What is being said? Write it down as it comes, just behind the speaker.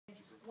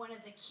one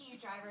of the key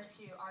drivers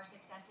to our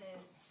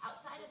successes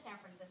outside of San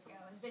Francisco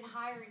has been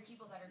hiring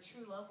people that are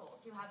true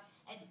locals who have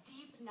a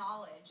deep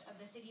knowledge of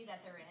the city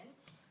that they're in.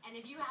 And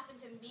if you happen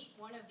to meet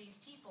one of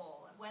these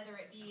people, whether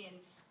it be in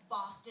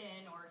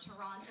Boston or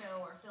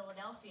Toronto or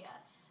Philadelphia,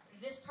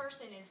 this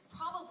person is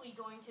probably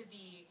going to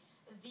be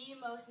the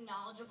most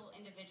knowledgeable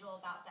individual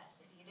about that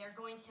city. They're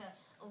going to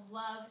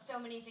love so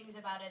many things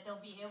about it. They'll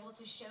be able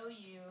to show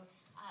you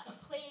a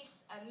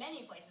place,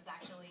 many places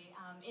actually,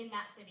 in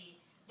that city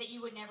that you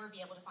would never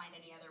be able to find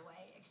any other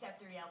way except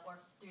through Yelp or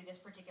through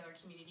this particular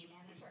community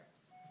manager.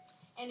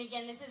 And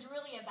again, this is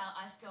really about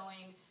us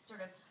going sort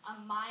of a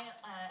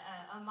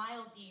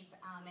mile deep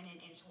and an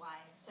inch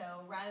wide. So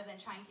rather than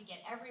trying to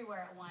get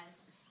everywhere at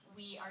once,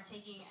 we are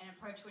taking an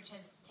approach which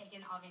has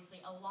taken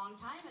obviously a long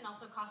time and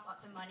also costs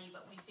lots of money,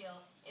 but we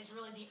feel is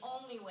really the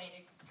only way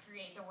to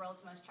create the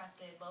world's most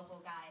trusted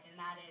local guide, and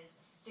that is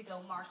to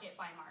go market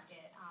by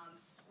market,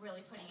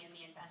 really putting in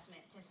the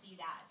investment to see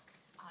that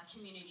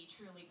community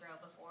truly grow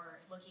before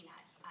looking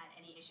at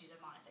any issues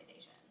of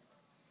monetization.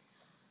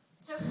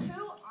 So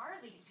who are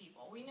these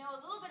people? We know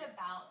a little bit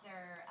about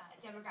their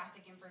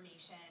demographic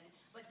information,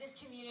 but this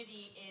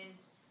community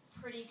is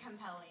pretty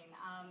compelling.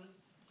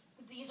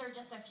 These are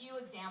just a few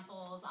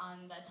examples.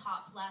 On the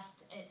top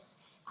left,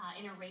 it's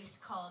in a race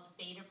called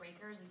Beta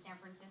Breakers in San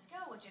Francisco,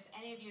 which if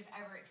any of you have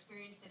ever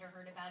experienced it or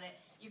heard about it,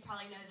 you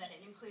probably know that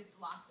it includes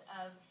lots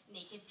of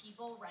naked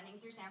people running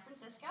through San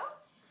Francisco.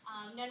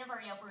 None of our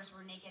Yelpers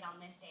were naked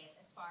on this day,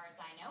 as far as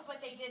I know,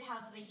 but they did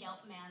have the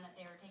Yelp man that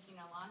they were taking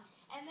along.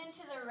 And then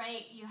to the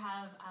right, you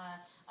have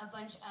a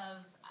bunch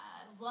of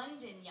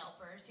London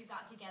Yelpers who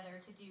got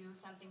together to do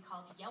something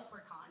called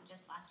Yelpercon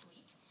just last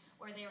week,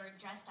 where they were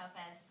dressed up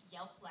as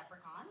Yelp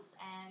leprechauns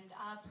and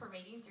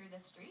parading through the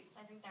streets.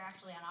 I think they're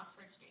actually on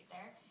Oxford Street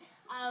there.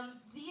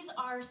 These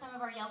are some of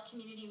our Yelp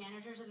community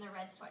managers in their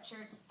red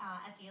sweatshirts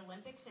at the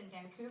Olympics in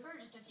Vancouver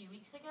just a few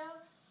weeks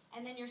ago.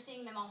 And then you're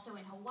seeing them also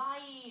in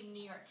Hawaii, in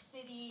New York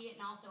City,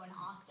 and also in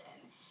Austin.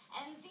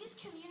 And these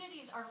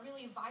communities are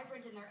really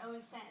vibrant in their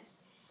own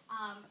sense.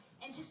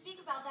 And to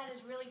speak about that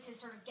is really to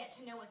sort of get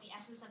to know what the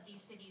essence of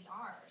these cities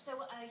are.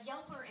 So a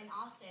Yelper in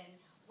Austin,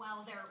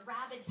 while their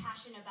rabid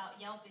passion about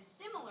Yelp is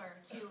similar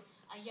to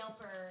a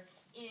Yelper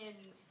in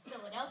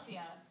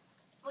Philadelphia,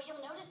 what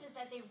you'll notice is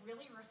that they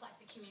really reflect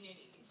the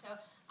community. So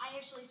I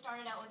actually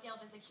started out with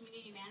Yelp as the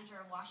community manager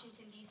of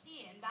Washington,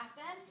 D.C., and back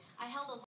then I held a